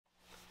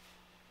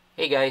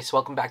Hey guys,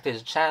 welcome back to the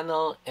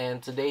channel,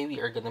 and today we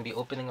are going to be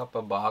opening up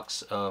a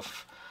box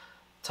of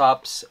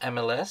Topps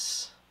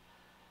MLS.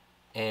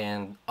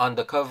 And on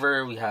the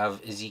cover we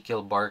have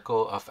Ezekiel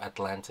Barco of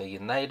Atlanta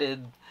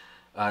United,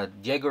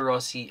 Diego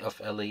Rossi of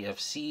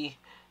LAFC,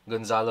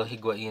 Gonzalo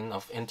Higuain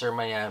of Inter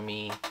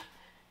Miami,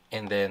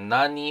 and then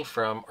Nani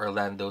from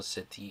Orlando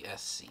City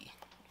SC.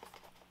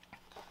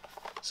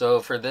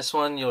 So for this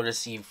one, you'll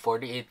receive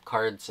 48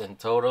 cards in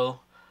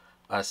total,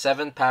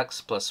 7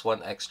 packs plus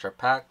 1 extra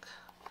pack.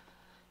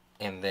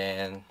 And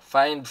then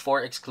find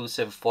 4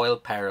 exclusive foil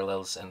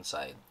parallels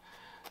inside.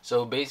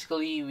 So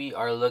basically, we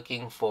are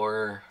looking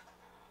for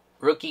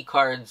rookie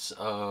cards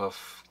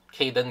of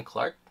Caden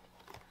Clark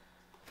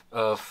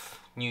of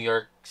New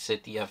York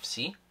City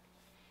FC.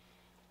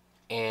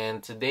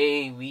 And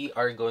today we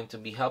are going to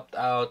be helped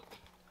out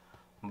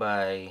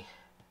by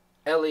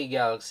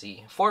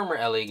former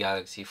LA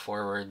Galaxy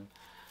forward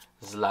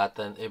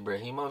Zlatan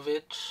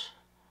Ibrahimovic.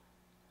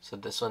 So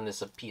this one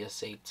is a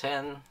PSA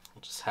 10.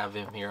 Just have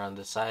him here on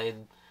the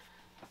side.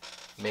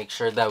 Make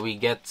sure that we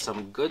get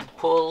some good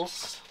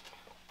pulls.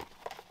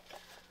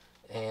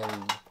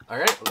 And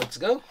alright, let's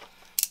go.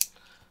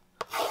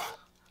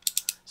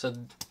 So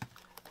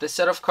this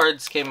set of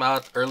cards came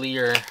out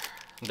earlier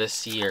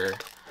this year.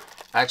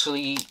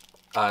 Actually,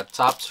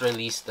 Topps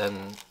released a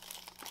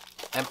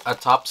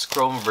Topps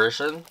Chrome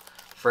version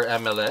for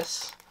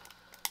MLS.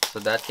 So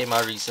that came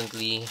out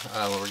recently.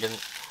 We're gonna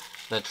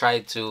try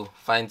to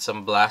find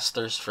some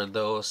blasters for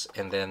those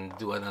and then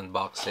do an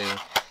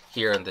unboxing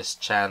here on this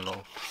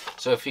channel.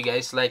 So if you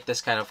guys like this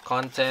kind of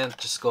content,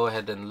 just go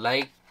ahead and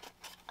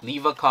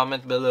leave a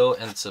comment below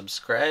and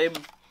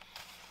subscribe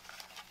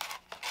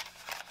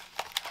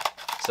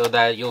so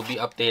that you'll be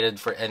updated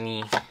for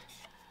any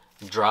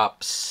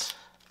drops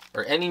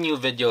or any new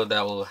video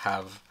that we'll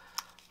have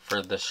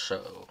for the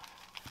show.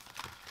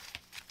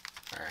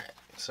 Alright,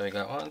 so I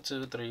got 1,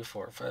 2, 3,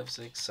 4, 5,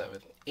 6,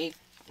 7, 8.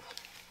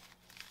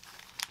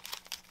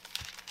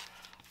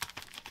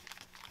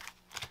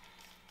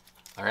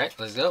 Alright,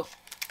 let's go.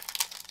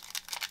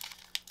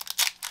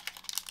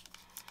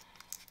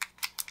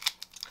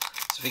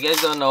 So if you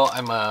guys don't know,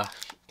 I'm a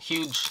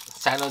huge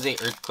San Jose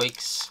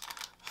Earthquakes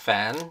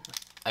fan.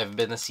 I've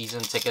been a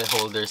season ticket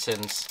holder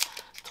since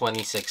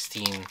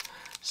 2016.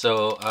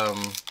 So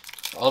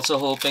also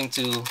hoping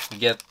to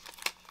get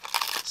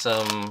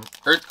some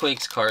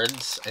Earthquakes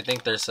cards. I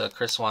think there's a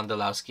Chris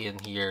Wondolowski in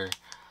here.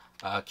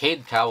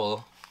 Cade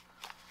Cowell.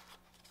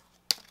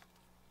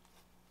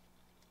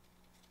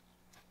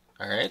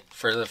 Alright,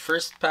 for the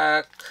first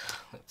pack,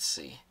 let's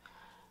see.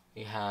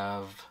 We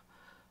have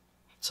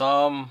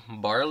Tom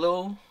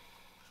Barlow,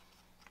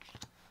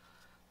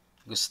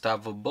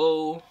 Gustavo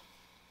Bo,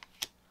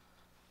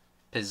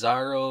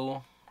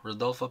 Pizarro,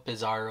 Rodolfo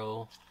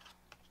Pizarro,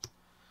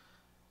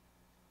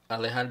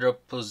 Alejandro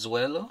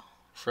Pozuelo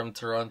from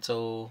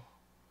Toronto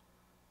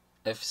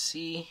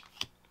FC,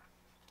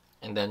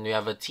 and then we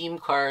have a team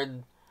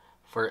card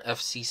for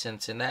FC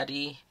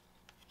Cincinnati,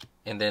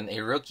 and then a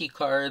rookie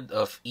card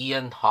of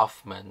Ian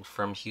Hoffman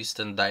from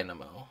Houston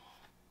Dynamo.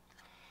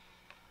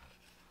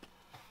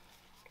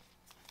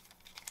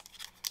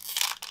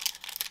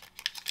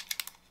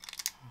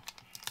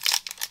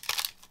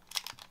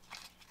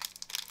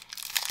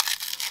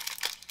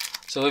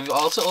 So we've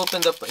also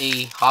opened up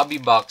a hobby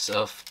box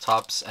of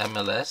Topps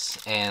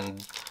MLS,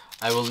 and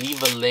I will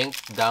leave a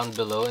link down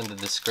below in the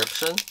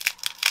description.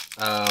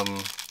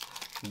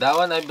 That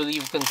one I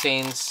believe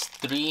contains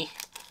 3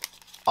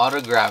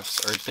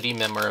 autographs or 3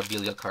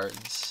 memorabilia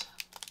cards.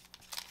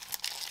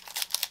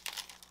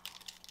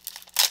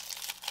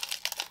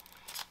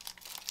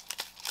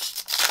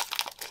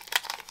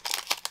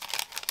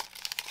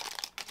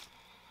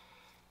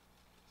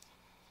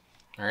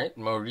 Alright,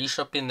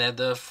 Mauricio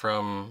Pineda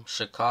from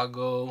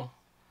Chicago,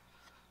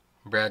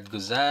 Brad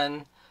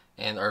Guzan,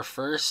 and our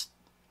first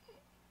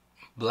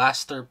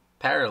blaster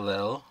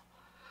parallel.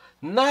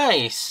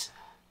 Nice!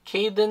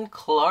 Caden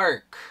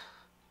Clark.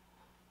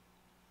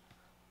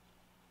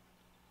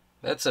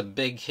 That's a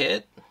big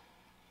hit.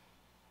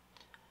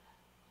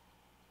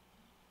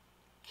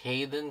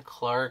 Caden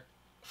Clark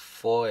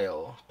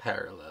foil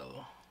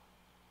parallel.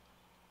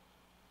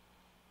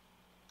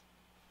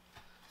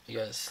 You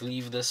gotta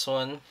sleeve this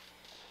one.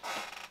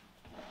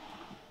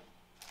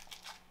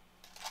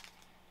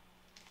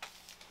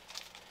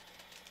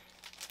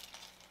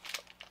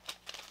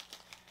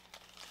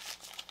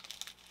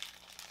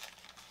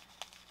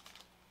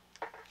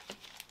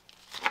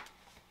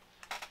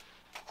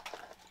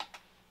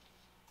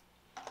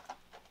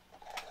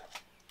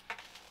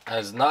 I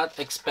was not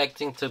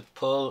expecting to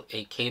pull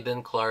a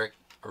Caden Clark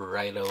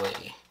right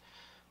away,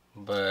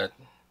 but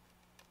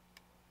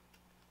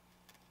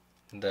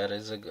that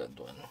is a good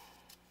one.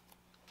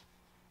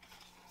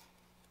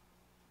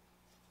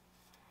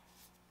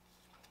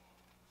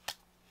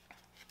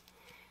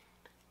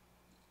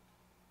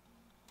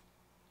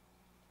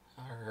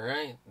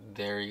 Alright,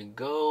 there you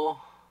go.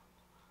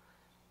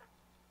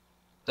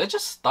 Let's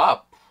just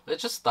stop.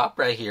 Let's just stop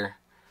right here.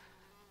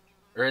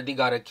 Already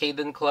got a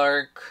Caden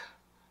Clark.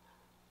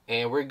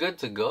 And we're good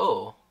to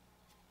go.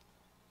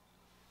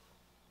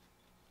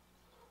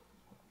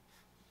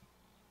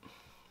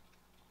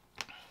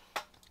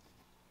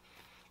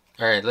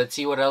 Alright, let's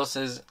see what else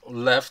is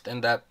left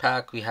in that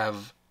pack. We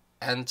have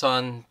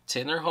Anton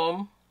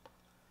Tinnerholm,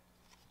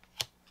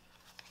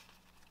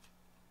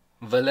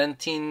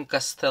 Valentin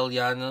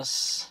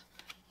Castellanos,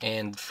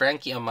 and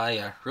Frankie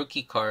Amaya,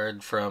 rookie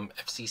card from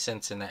FC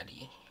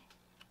Cincinnati.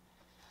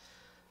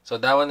 So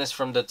that one is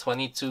from the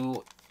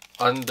 22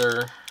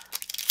 under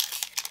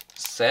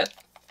set.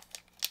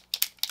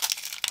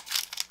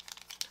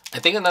 I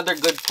think another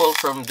good pull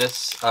from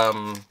this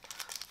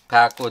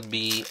pack would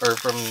be, or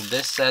from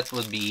this set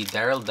would be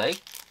Daryl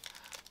Dike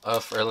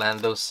of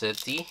Orlando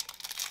City.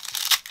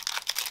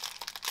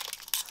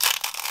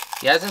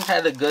 He hasn't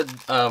had a good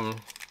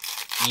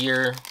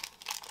year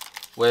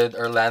with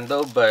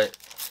Orlando, but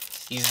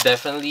he's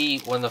definitely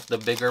one of the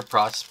bigger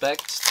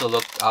prospects to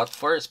look out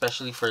for,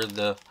 especially for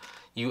the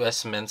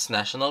U.S. men's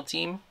national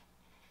team.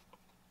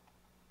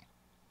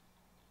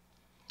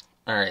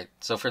 Alright,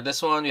 so for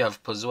this one, we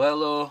have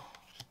Pozuelo,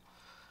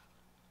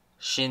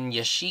 Shin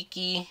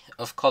Yashiki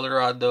of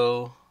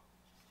Colorado,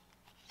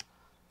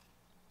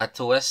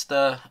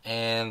 Atuesta,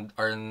 and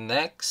our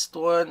next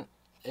one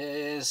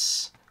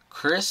is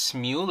Chris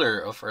Mueller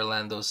of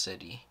Orlando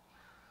City.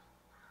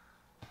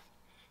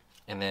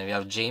 And then we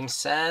have James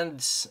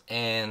Sands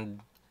and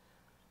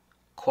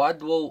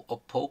Kwadwo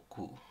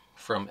Opoku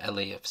from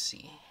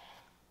LAFC.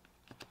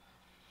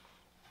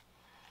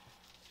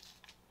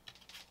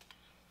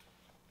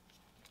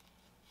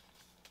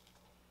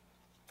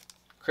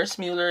 Chris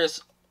Mueller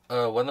is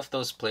one of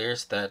those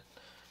players that,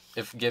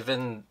 if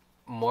given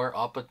more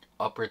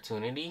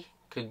opportunity,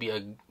 could be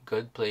a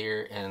good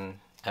player in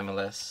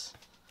MLS.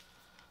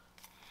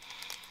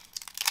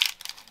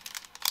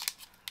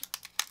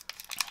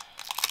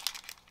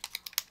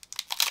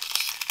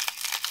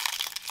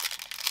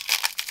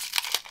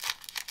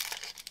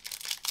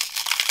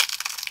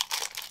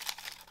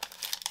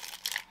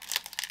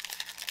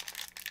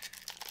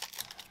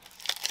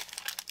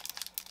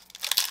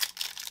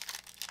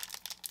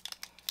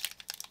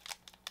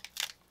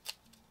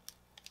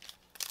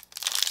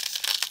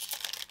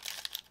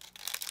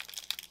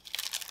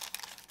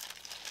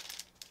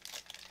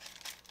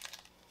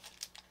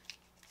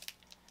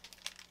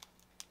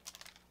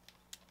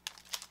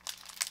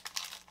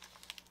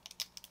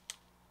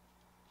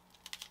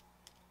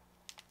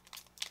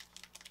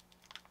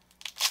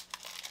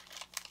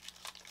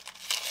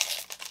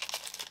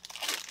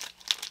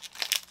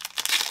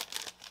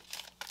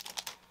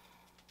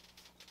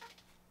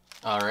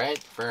 Alright,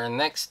 for our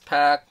next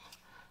pack,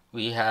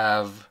 we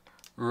have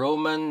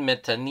Roman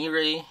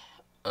Metanire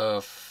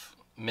of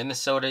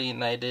Minnesota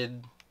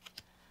United,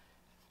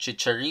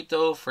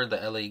 Chicharito for the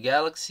LA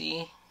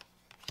Galaxy,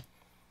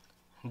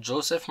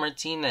 Joseph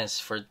Martinez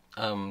for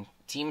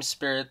Team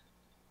Spirit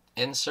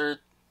insert,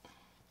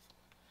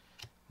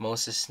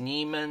 Moses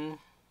Neiman,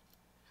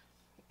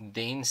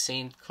 Dane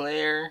St.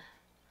 Clair,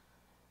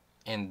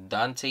 and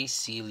Dante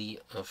Seeley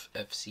of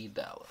FC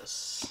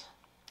Dallas.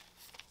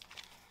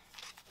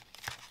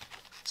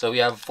 So we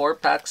have 4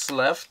 packs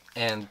left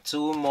and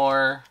 2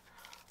 more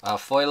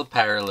foil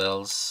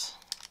parallels.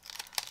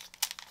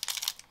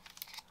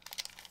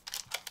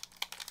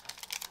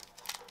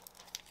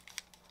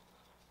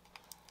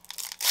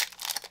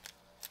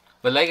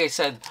 But like I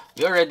said,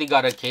 we already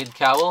got a Cade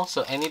Cowell,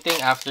 so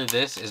anything after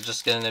this is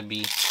just gonna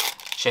be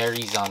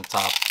cherries on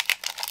top.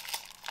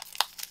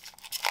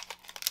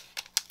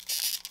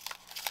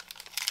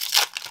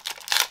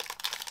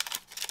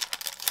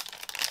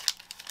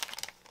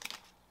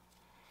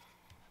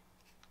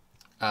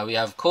 We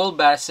have Cole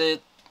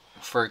Bassett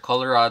for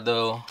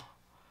Colorado,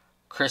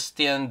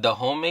 Christian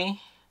Dahome,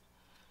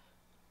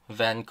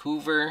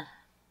 Vancouver,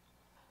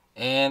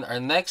 and our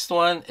next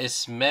one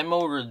is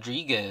Memo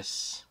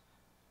Rodriguez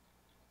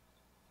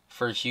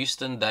for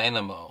Houston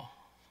Dynamo.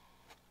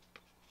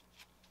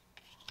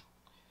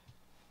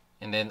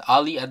 And then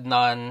Ali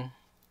Adnan,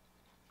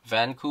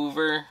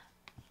 Vancouver,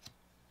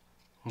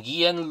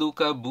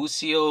 Gianluca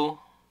Busio,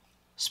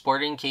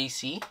 Sporting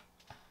KC.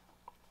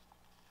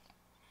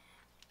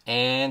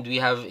 And we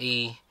have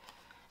a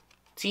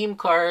team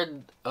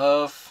card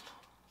of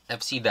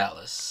FC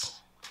Dallas.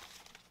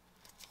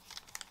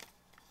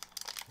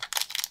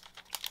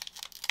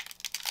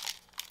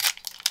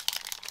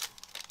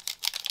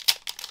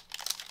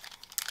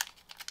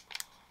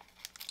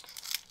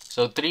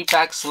 So 3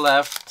 packs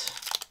left.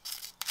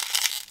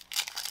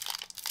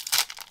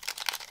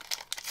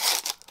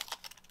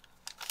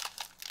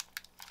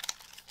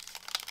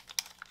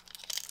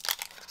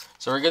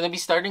 So we're going to be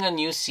starting a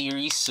new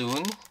series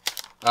soon.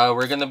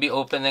 We're going to be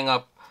opening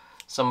up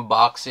some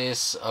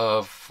boxes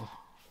of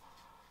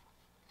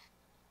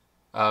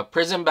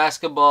Prism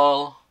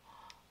Basketball.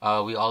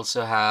 We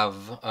also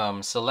have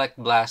Select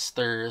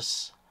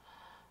Blasters.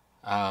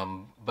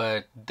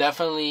 But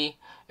definitely,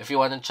 if you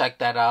want to check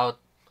that out,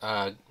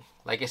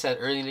 like I said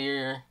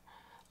earlier,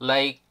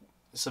 like,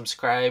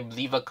 subscribe,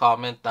 leave a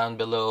comment down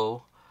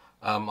below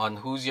on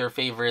who's your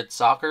favorite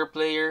soccer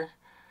player.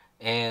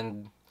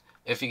 And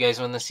if you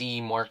guys want to see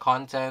more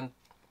content.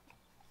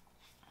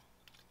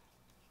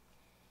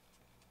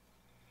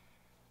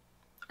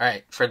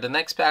 Alright, for the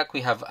next pack,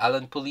 we have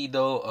Alan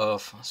Pulido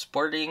of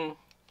Sporting,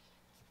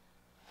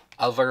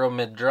 Alvaro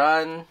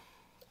Medran,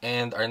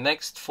 and our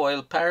next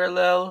foil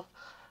parallel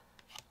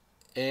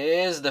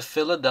is the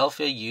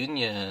Philadelphia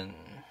Union.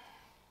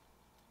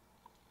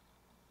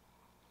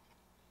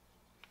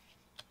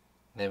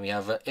 Then we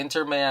have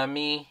Inter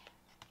Miami,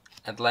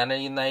 Atlanta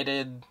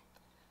United,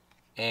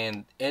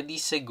 and Eddie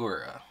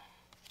Segura.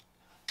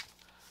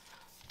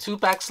 2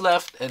 packs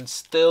left and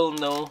still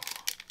no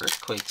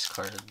Earthquakes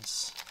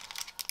cards.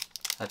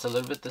 That's a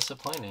little bit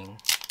disappointing.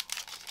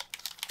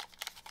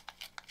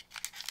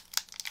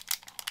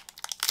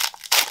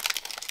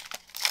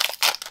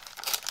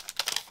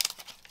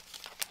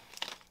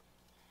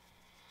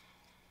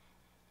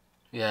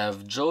 We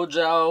have Joe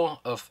Zhao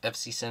of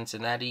FC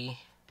Cincinnati,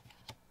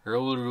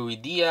 Raul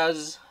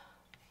Ruidiaz,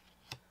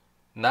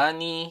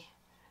 Nani,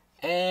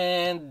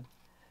 and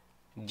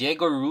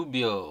Diego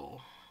Rubio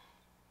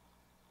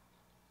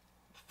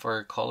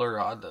for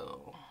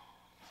Colorado.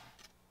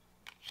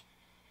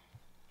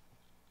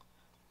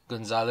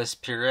 Gonzalez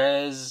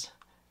Perez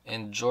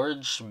and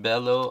George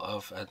Bello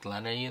of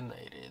Atlanta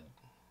United.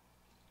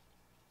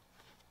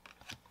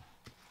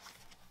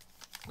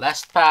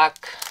 Last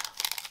pack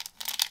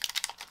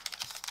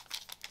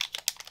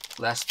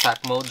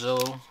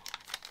mojo,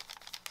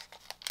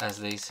 as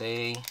they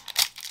say.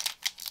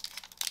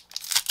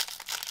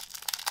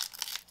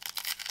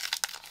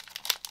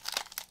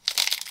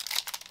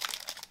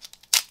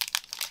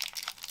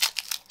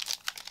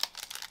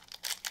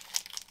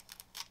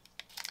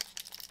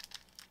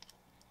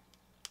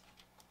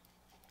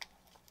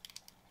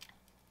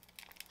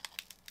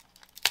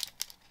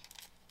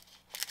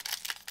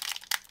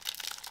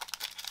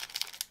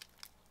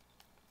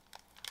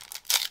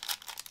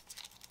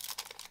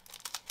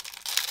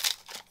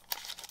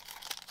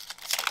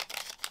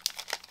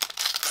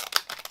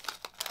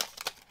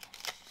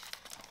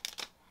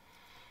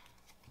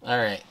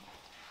 Alright,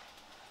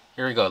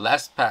 here we go.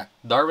 Last pack.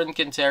 Darwin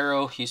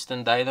Quintero,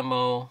 Houston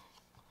Dynamo.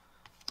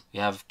 We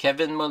have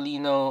Kevin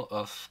Molino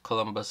of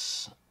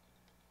Columbus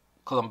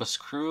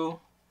Crew.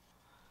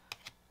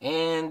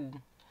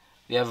 And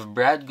we have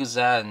Brad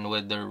Guzan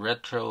with the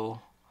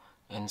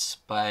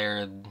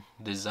retro-inspired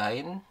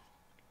design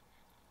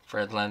for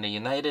Atlanta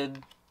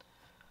United.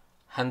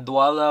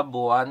 Handwala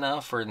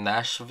Buana for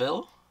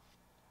Nashville.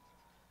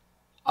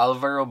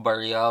 Alvaro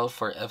Barrial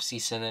for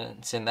FC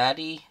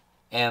Cincinnati.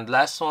 And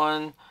last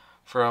one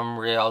from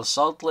Real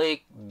Salt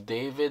Lake,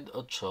 David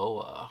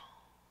Ochoa.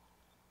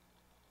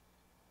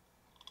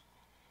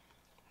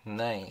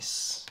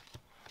 Nice.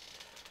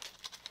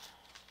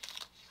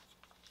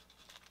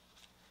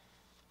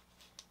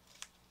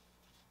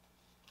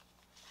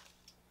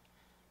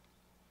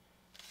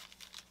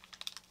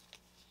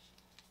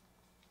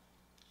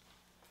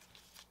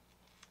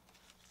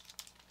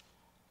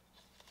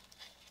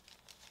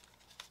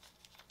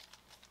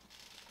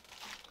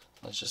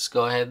 Let's just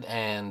go ahead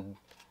and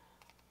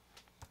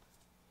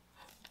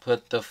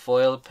put the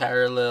foil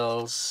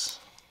parallels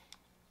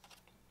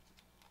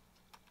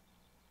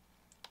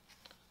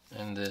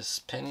in this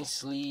penny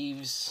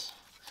sleeves.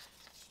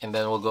 And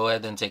then we'll go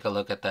ahead and take a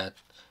look at that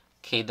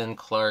Caden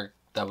Clark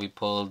that we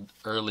pulled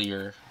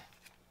earlier.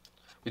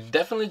 We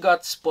definitely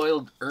got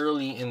spoiled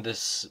early in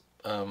this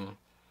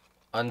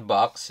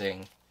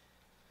unboxing.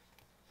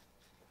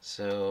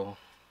 So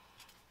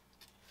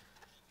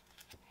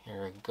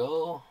here we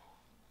go.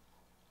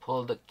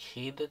 Pull the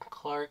Caden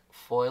Clark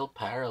foil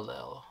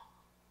parallel.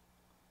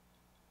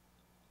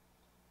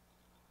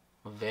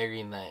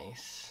 Very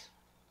nice.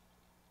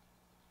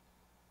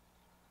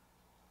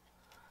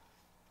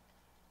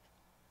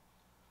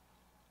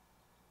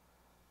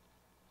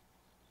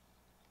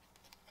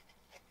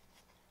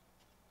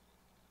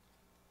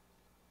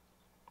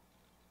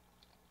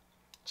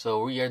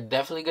 So we are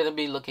definitely going to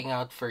be looking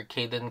out for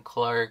Caden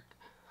Clark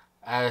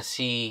as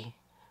he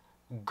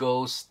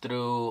goes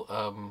through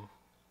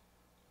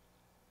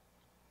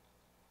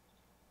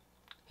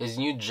his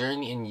new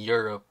journey in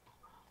Europe.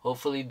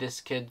 Hopefully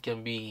this kid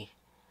can be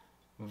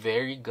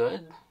very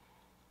good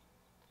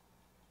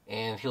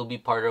and he'll be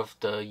part of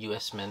the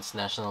US men's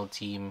national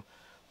team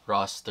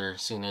roster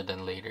sooner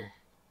than later.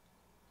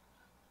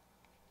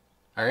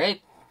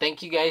 Alright,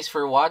 thank you guys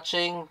for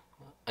watching.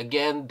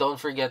 Again, don't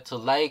forget to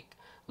like,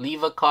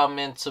 leave a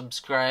comment,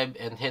 subscribe,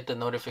 and hit the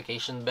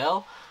notification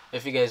bell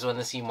if you guys want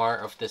to see more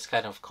of this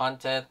kind of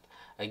content.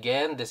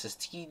 Again, this is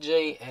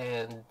TJ,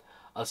 and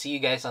I'll see you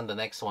guys on the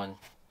next one.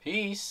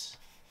 Peace!